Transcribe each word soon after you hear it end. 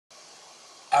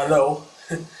Hello.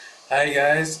 Hi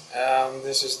guys,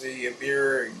 this is the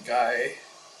Beer Guy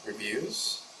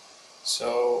reviews.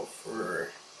 So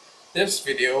for this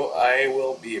video I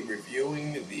will be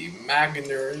reviewing the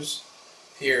Magners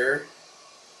Pear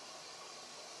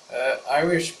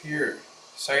Irish Pear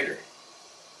Cider.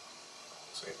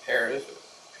 So pear is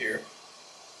pear.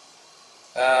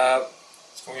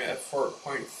 It's going at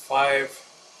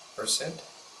 4.5%,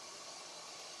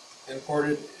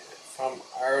 imported from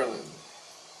Ireland.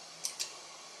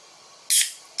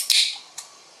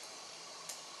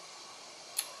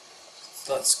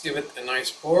 Let's give it a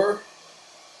nice pour.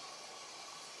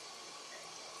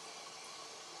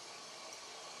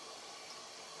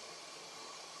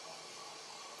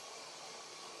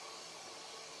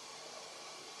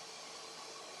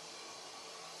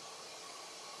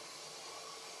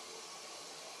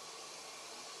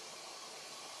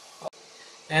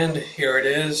 And here it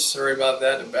is. Sorry about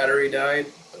that, the battery died.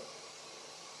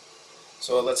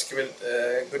 So let's give it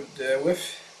a good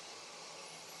whiff.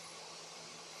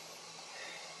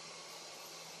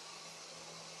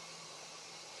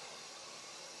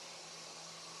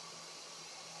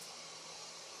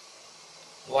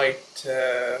 Light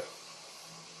air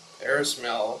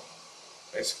smell,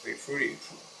 basically fruity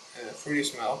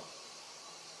smell.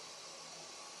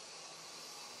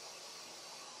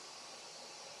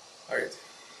 Alright,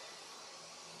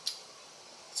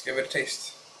 let's give it a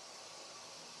taste.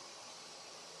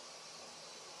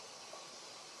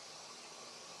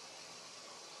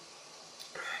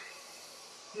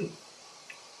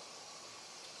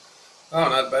 Oh,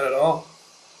 not bad at all.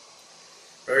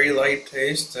 Very light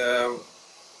taste.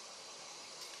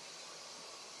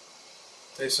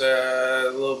 Tastes a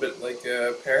little bit like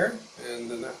a pear,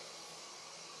 and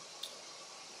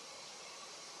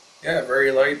yeah,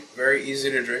 very light, very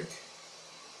easy to drink.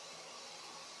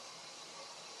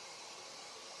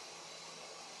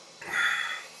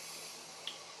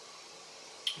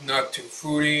 Not too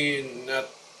fruity, not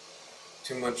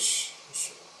too much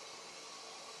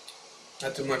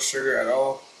sugar at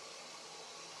all.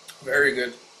 Very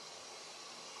good.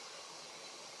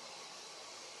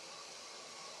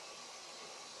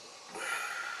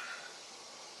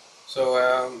 So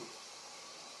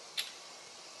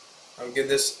I'll give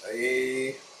this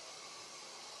a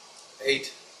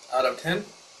 8 out of 10.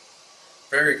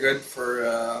 Very good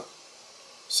for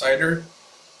cider,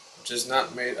 which is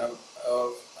not made of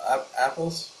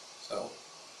apples. So,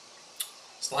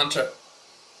 slancha.